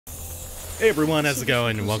Hey everyone, how's it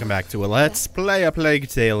going? Welcome back to a Let's Play a Plague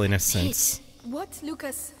Tale Innocence. What,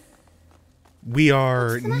 Lucas? We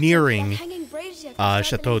are nearing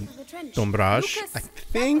Chateau d'Ombrage, I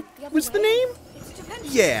think was the name?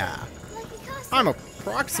 Yeah. I'm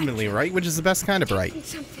approximately right, which is the best kind of right.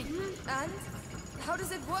 And? How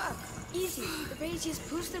does it work? Easy. The braziers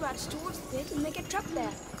push the rats towards the pit and they get trapped there.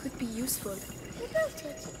 Could be useful. Who built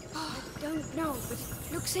it? I don't know, but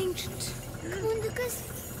it looks ancient. Come on,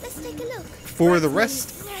 Lucas. Let's take a look. For the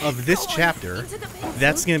rest of this chapter,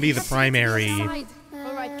 that's going to be the primary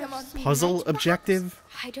puzzle objective,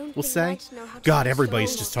 we'll say. God,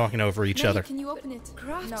 everybody's just talking over each other. Can you open it?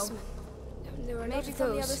 No. There are Maybe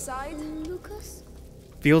from the other side? Lucas?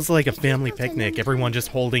 Feels like a family picnic, everyone just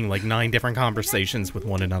holding like 9 different conversations with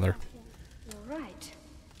one another. You're right.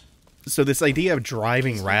 So this idea of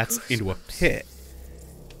driving rats into a pit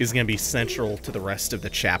is going to be central to the rest of the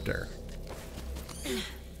chapter.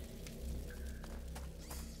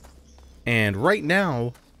 And right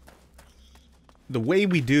now, the way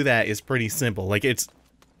we do that is pretty simple. Like, it's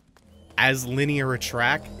as linear a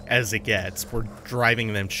track as it gets. We're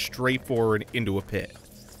driving them straight forward into a pit.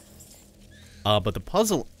 But the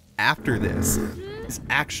puzzle after this is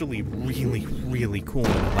actually really, really cool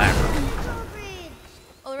and elaborate.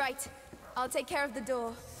 Alright, I'll take care of the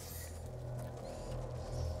door.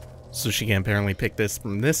 So she can apparently pick this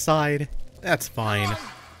from this side. That's fine.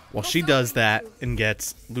 While she does that and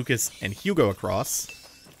gets Lucas and Hugo across,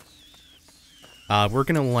 we're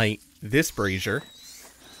going to light this brazier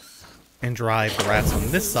and drive the rats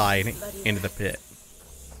on this side into the pit.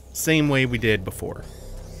 Same way we did before.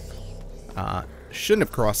 Shouldn't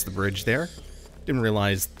have crossed the bridge there. Didn't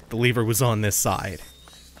realize the lever was on this side.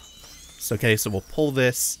 It's okay, so we'll pull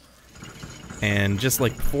this, and just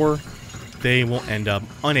like before, they will end up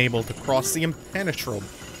unable to cross the impenetrable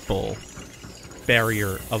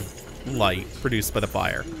barrier of light produced by the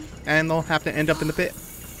fire, and they'll have to end up in the pit.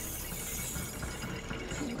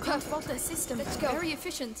 You can't fault their system. Let's go. Very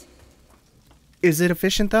efficient. Is it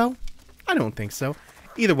efficient though? I don't think so.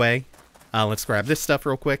 Either way, let's grab this stuff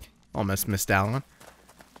real quick. Almost missed out on.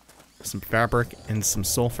 Some fabric and some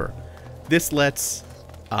sulfur. This lets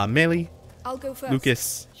Melee, I'll go first.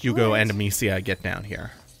 Lucas, Hugo, and Amicia get down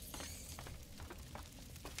here.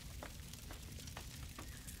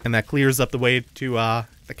 And that clears up the way to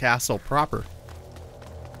the castle proper.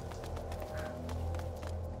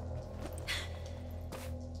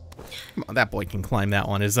 Come on, that boy can climb that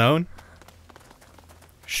on his own.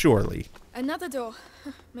 Surely. Another door.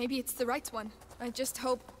 Maybe it's the right one. I just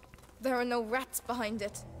hope there are no rats behind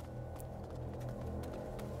it.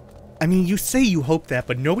 I mean, you say you hope that,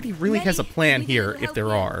 but nobody really has a plan Maybe here you'll if help there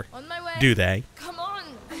me. are. On my way. Do they? Come on!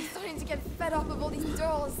 I'm starting to get fed up of all these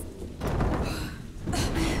doors. Look!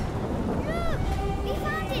 We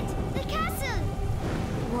found it! The castle!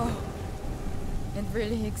 Whoa. It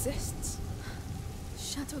really exists.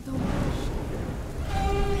 Chateau d'Ombrage.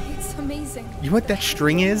 It's amazing. You know what that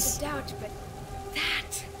string is? Doubt, but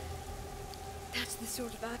that's the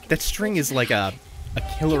sort of architecture. That string is like a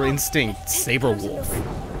Killer Instinct Saber Wolf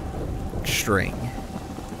string.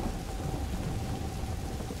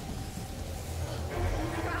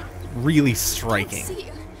 Really striking.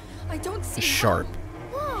 I don't see Sharp.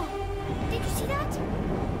 Whoa! Did you see that?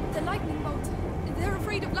 The lightning bolt. They're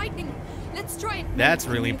afraid of lightning. Let's try it. That's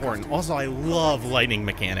really important. Also, I love lightning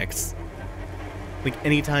mechanics. Like,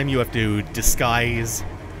 anytime you have to disguise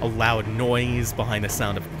a loud noise behind the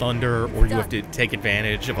sound of thunder, or you have to take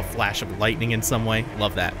advantage of a flash of lightning in some way.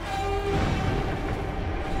 Love that.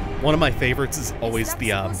 One of my favorites is always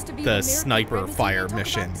the sniper fire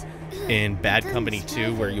mission in Bad Company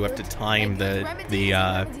 2, where you have to time the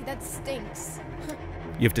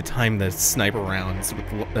sniper rounds with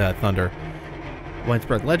thunder.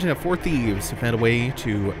 Widespread legend of 4 thieves who found a way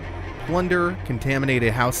to plunder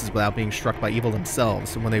contaminated houses without being struck by evil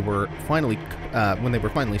themselves. And when they were finally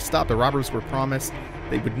stopped, the robbers were promised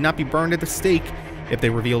they would not be burned at the stake if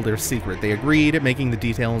they revealed their secret. They agreed, making the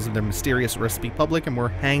details of their mysterious recipe public, and were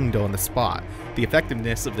hanged on the spot. The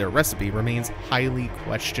effectiveness of their recipe remains highly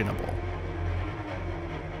questionable.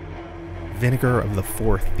 Vinegar of the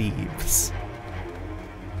 4 Thieves.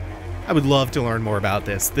 I would love to learn more about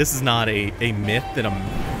this. This is not a myth that I'm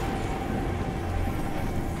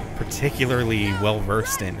particularly well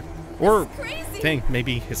versed in. Or think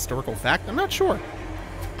maybe historical fact, I'm not sure.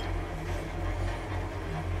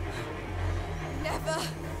 Never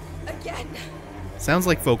again. Sounds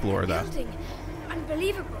like folklore though.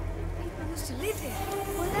 Unbelievable. People used to live here.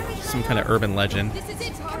 Some kind of urban legend. This is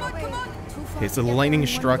it. Come on, come on. Okay, so the lightning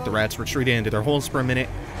struck, the rats retreated into their holes for a minute,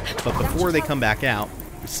 but before they come back out,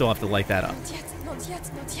 we still have to light that up. Not yet, not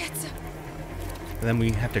yet, not yet. And then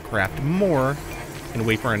we have to craft more and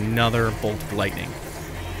wait for another bolt of lightning.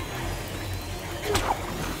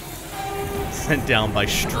 Sent down by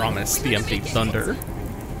Stromus, the empty thunder.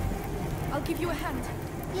 I'll give you a hand.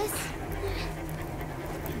 Yes.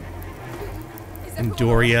 Is And everyone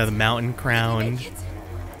Doria, alright? the mountain crowned. Did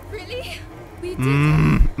we make it? Really? We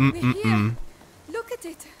did. We're here. Look at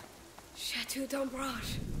it. Chateau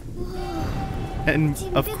d'Ombrage. And,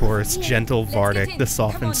 of course, gentle Let's Vardic, get in. the Come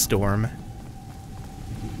softened on. storm.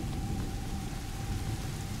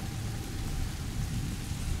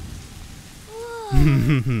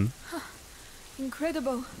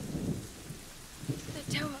 Incredible.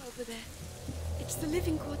 The tower over there. It's the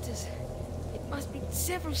living quarters. It must be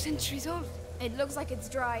several centuries old. It looks like it's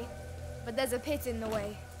dry, but there's a pit in the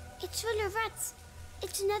way. It's full of rats.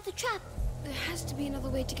 It's another trap. There has to be another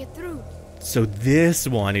way to get through. So this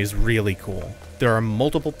one is really cool. There are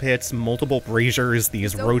multiple pits, multiple braziers,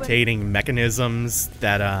 these It's open. rotating mechanisms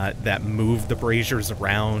that move the braziers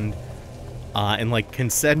around, and like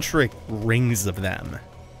concentric rings of them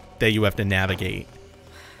that you have to navigate.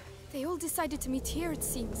 They all decided to meet here, it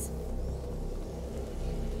seems.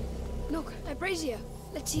 Look, a brazier.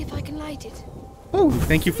 Let's see if I can light it. Oh,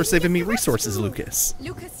 thank you for saving me resources, Lucas.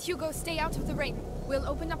 Lucas, Hugo, stay out of the rain. We'll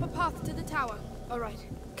open up a path to the tower. All right.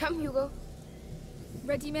 Come, Hugo.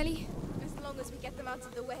 Ready, Melly? As long as we get them out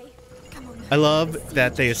of the way. Come on. I love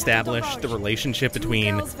that they established the relationship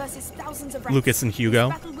between Two girls versus thousands of rats. Lucas and Hugo.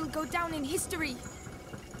 This battle will go down in history.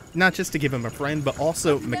 Not just to give him a friend, but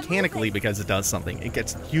also mechanically because it does something. It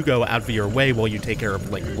gets Hugo out of your way while you take care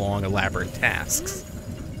of like long, elaborate tasks,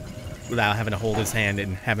 without having to hold his hand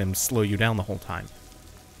and have him slow you down the whole time.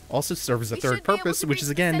 Also serves a We third should be able purpose, to which reach is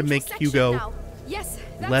the again to central make section Hugo now. Yes,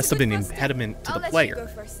 that's less a of good an first step. impediment to I'll the let player. you go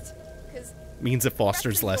first, 'cause Means it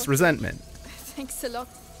fosters That's less important. resentment. Thanks a lot.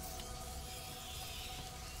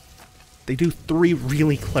 They do 3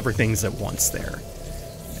 really clever things at once there.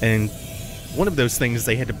 And one of those things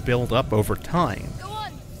they had to build up over time. go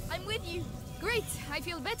on. I'm with you. Great, I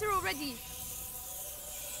feel better already.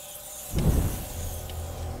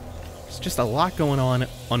 There's just a lot going on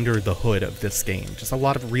under the hood of this game. Just a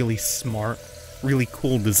lot of really smart, really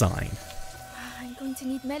cool design. I'm going to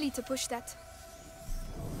need Melly to push that.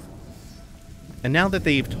 And now that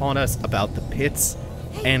they've taught us about the pits,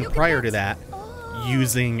 and look at prior to that. that,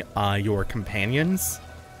 using your companions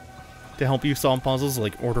to help you solve puzzles,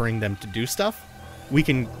 like ordering them to do stuff, we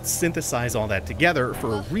can synthesize all that together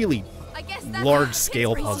for a really I guess that's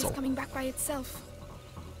large-scale Braziers puzzle. coming back by itself.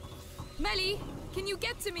 Melly, can you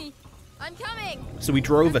get to me? I'm coming. So we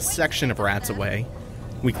drove a section of rats away.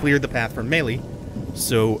 We cleared the path for Melee,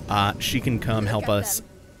 so she can come help Look at us them.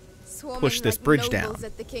 Swarming push this like bridge nobles down.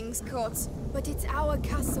 at the king's courts. But it's our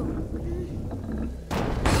castle.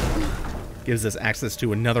 Gives us access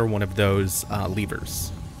to another one of those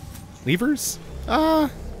levers. Levers? No,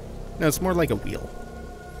 it's more like a wheel.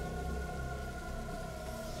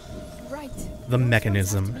 Right. The Those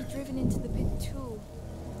mechanism. ones have to be driven into the pit too.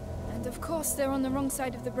 And of course, they're on the wrong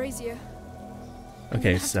side of the brazier. I'm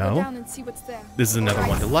Okay, gonna have to go so down and see what's there. this is another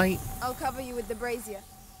one to light. I'll cover you with the brazier.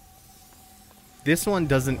 This one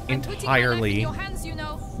doesn't I'm putting my life in entirely... your hands, you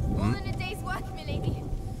know. More than a day's work, milady.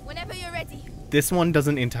 Whenever you're ready. This one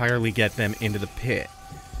doesn't entirely get them into the pit.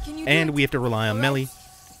 Can you do And it? we have to rely on Melee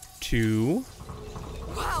to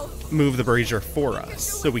Wow. move the brazier for us,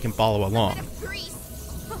 so we can follow along. Bit of grease.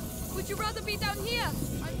 Would you rather be down here?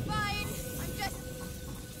 I'm fine. I'm just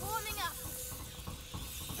warming up.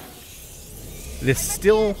 This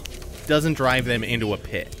still doesn't drive them into a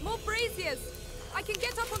pit. More braziers. I can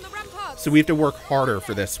get up on the rampart. So we have to work harder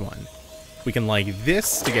for this one. We can light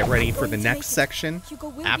this to get ready for the next section Hugo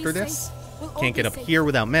will after be this. safe. We'll all Can't be get up safe. here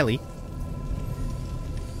without Melee.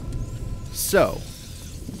 So,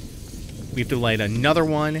 we have to light another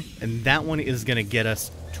one, and that one is going to get us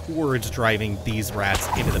towards driving these rats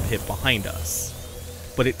into the pit behind us.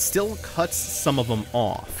 But it still cuts some of them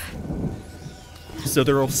off. So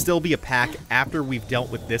there will still be a pack after we've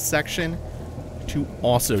dealt with this section to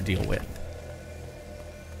also deal with.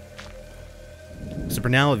 So for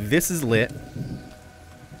now, this is lit.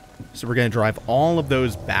 So we're going to drive all of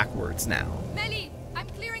those backwards now. Melly, I'm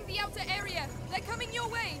clearing the outer area. They're coming your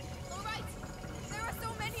way. All right. There are so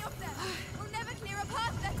many of them. We'll never clear a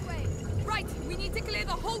path that way. Right, we need to clear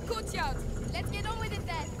the whole courtyard. Let's get on with it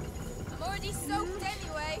then. I'm already soaked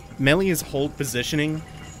anyway. Melee is hold positioning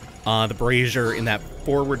the brazier in that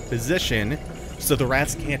forward position so the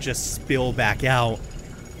rats can't just spill back out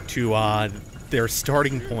to their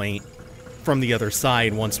starting point from the other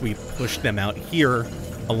side once we push them out here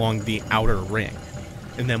along the outer ring.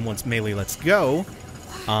 And then once Melee lets go,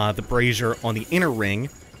 the brazier on the inner ring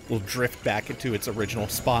will drift back into its original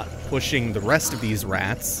spot, pushing the rest of these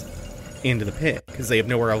rats into the pit, because they have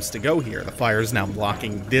nowhere else to go here. The fire is now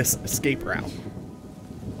blocking this escape route.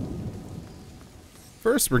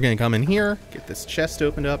 First, we're going to come in here, get this chest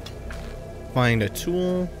opened up, find a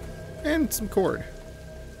tool, and some cord.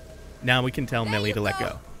 Now we can tell Melly to let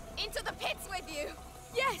go. Into the pits with you.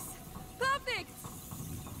 Yes, perfect.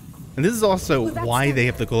 And this is also why they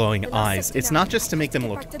have the glowing eyes. It's not just to make them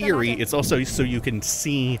look eerie, it's also so you can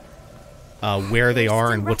see where they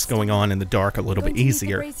are and what's going on in the dark a little bit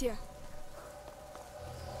easier.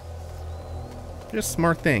 Just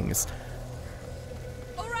smart things.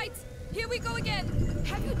 All right, here we go again.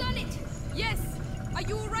 Have you done it? Yes. Are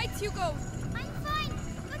you all right, Hugo? I'm fine,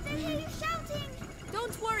 but I hear you shouting.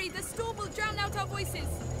 Don't worry, the storm will drown out our voices.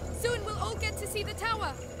 Soon we'll all get to see the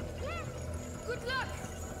tower. Yeah. Good luck.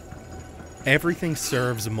 Everything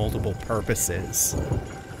serves multiple purposes.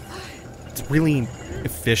 It's really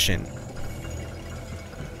efficient.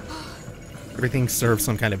 Everything serves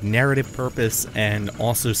some kind of narrative purpose and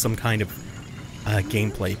also some kind of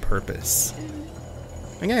gameplay purpose.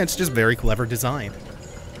 Again, it's just very clever design.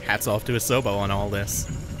 Hats off to Asobo on all this.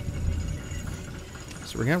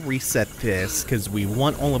 So we're gonna reset this because we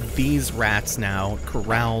want all of these rats now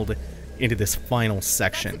corralled into this final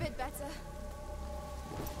section. That's a bit better.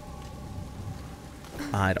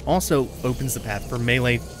 It also opens the path for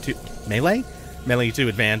Melee to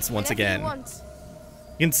advance once again.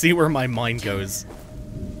 You can see where my mind goes.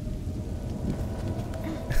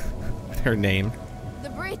 With her name. The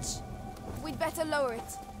bridge. We'd better lower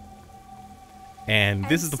it. And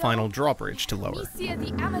this is the final drawbridge to lower. Amicia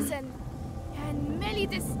the Amazon and Melly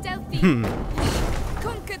the Stealthy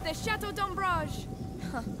conquered the Chateau d'Ombrage.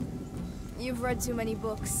 You've read too many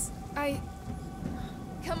books.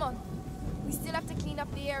 Come on. We still have to clean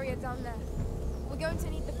up the area down there. We're going to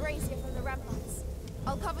need the brazier from the ramparts.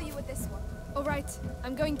 I'll cover you with this one. All right,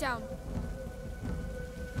 I'm going down.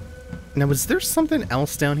 Now, is there something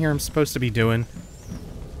else down here I'm supposed to be doing?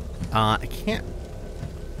 I can't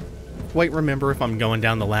quite remember if I'm going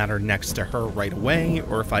down the ladder next to her right away,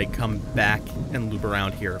 or if I come back and loop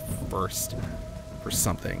around here first for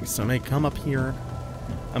something. So I may come up here.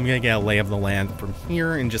 I'm gonna get a lay of the land from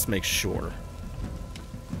here and just make sure.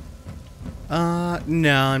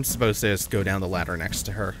 No, I'm supposed to just go down the ladder next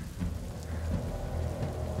to her.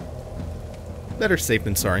 Better safe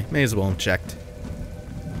than sorry. May as well have checked.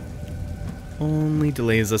 Only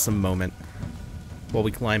delays us a moment while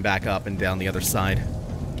we climb back up and down the other side.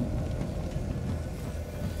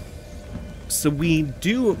 So we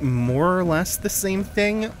do more or less the same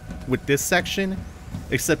thing with this section,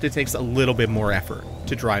 except it takes a little bit more effort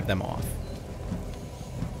to drive them off.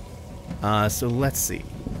 So let's see.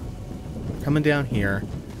 Coming down here.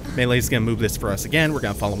 Melee's gonna move this for us again. We're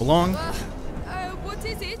gonna follow along. What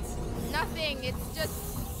is it? Nothing. It's just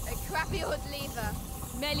a crappy old lever.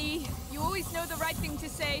 Melly, you always know the right thing to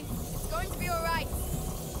say. It's going to be all right.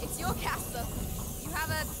 It's your castle. You have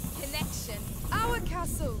a connection. Our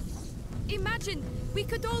castle. Imagine, we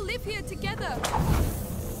could all live here together.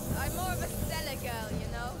 I'm more of a cellar girl, you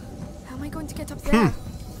know. How am I going to get up there?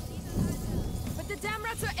 But the damn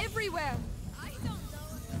rats are everywhere. I don't know.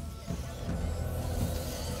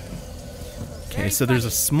 Okay, so there's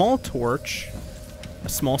a small torch, a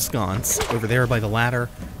small sconce over there by the ladder.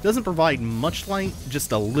 Doesn't provide much light,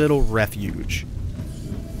 just a little refuge.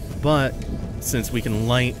 But since we can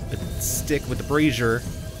light a stick with the brazier,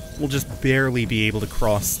 we'll just barely be able to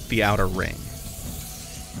cross the outer ring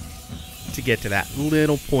to get to that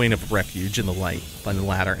little point of refuge in the light by the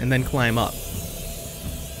ladder and then climb up.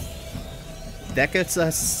 That gets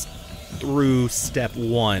us through step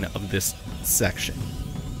 1 of this section.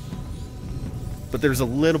 But there's a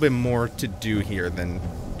little bit more to do here than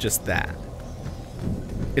just that.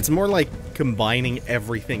 It's more like combining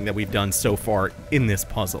everything that we've done so far in this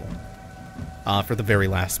puzzle for the very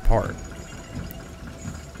last part.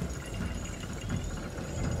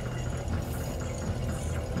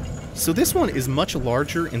 So this one is much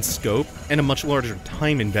larger in scope and a much larger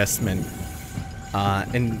time investment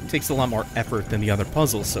and takes a lot more effort than the other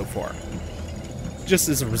puzzles so far. Just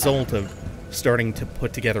as a result of starting to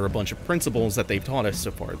put together a bunch of principles that they've taught us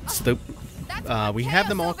so far. So we have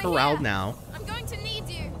them all corralled now. I'm going to need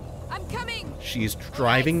you. I'm coming. She's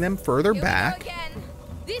driving them further Here we go back. again.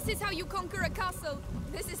 This is how you conquer a castle.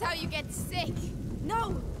 This is how you get sick.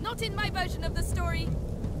 No, not in my version of the story.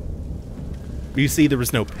 You see, there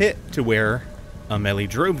was no pit to where Melee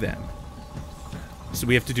drove them. So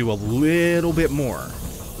we have to do a little bit more.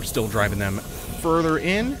 We're still driving them further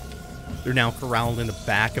in. They're now corralled in the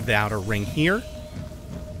back of the outer ring here.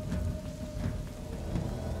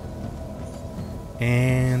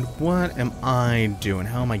 And what am I doing?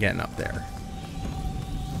 How am I getting up there?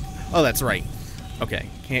 Oh, that's right. Okay,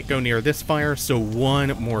 can't go near this fire, so one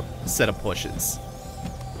more set of pushes.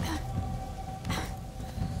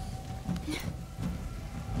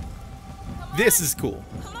 This is cool.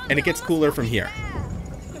 And it gets cooler from here.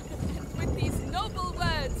 With these noble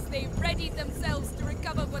words, they readied themselves to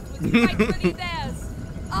recover what was rightfully theirs.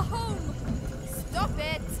 A home. Stop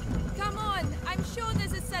it. Come on. I'm sure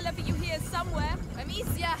there's a cellar for you here somewhere.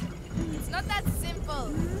 Amicia, it's not that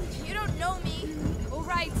simple. You don't know me. All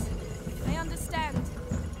right. I understand.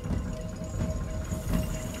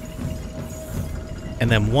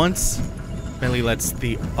 And then once Melly lets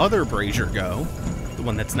the other brazier go, the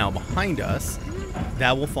one that's now behind us,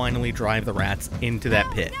 that will finally drive the rats into that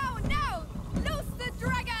pit. No! Loose the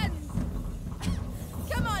dragons!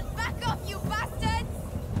 Come on, back off, you bastards!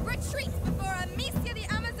 Retreat before Amicia the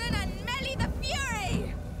Amazon and Melly the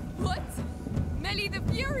Fury! What? Melly the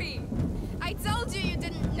Fury? I told you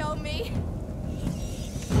didn't know me.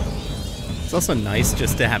 It's also nice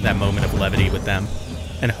just to have that moment of levity with them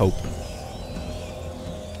and hope.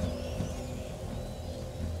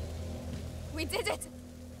 We did it!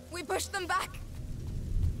 We pushed them back!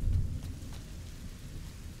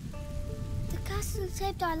 The castle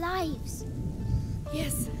saved our lives.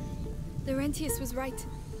 Yes, Laurentius was right.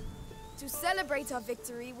 To celebrate our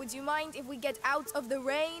victory, would you mind if we get out of the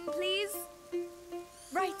rain, please?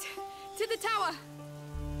 Right, to the tower!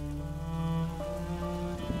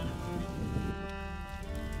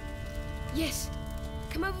 Yes,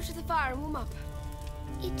 come over to the fire and warm up.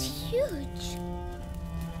 It's huge.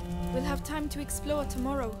 We'll have time to explore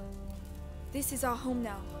tomorrow. This is our home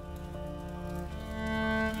now.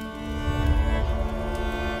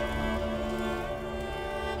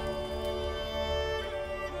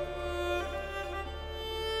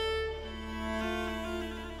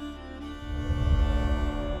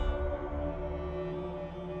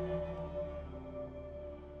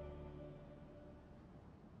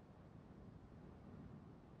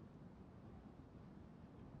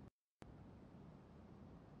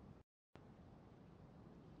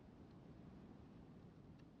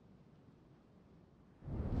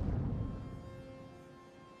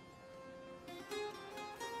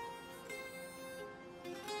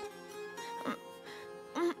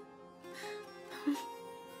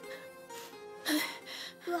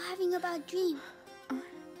 You're having a bad dream.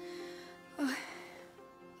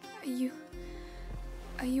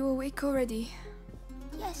 Are you awake already?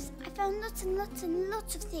 Yes, I found lots and lots and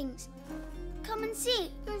lots of things. Come and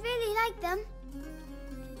see. You'll really like them.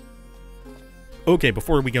 Okay,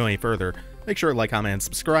 before we go any further, make sure to like, comment, and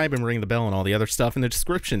subscribe, and ring the bell and all the other stuff in the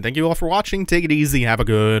description. Thank you all for watching. Take it easy. Have a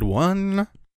good one.